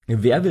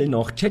Wer will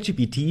noch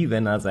ChatGPT,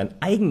 wenn er sein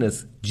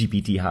eigenes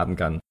GPT haben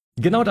kann?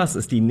 Genau das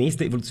ist die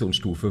nächste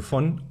Evolutionsstufe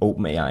von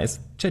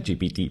OpenAIs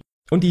ChatGPT.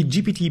 Und die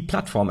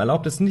GPT-Plattform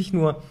erlaubt es nicht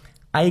nur,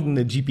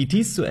 eigene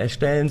GPTs zu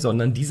erstellen,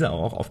 sondern diese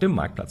auch auf dem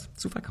Marktplatz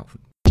zu verkaufen.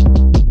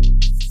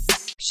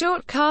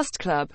 Shortcast Club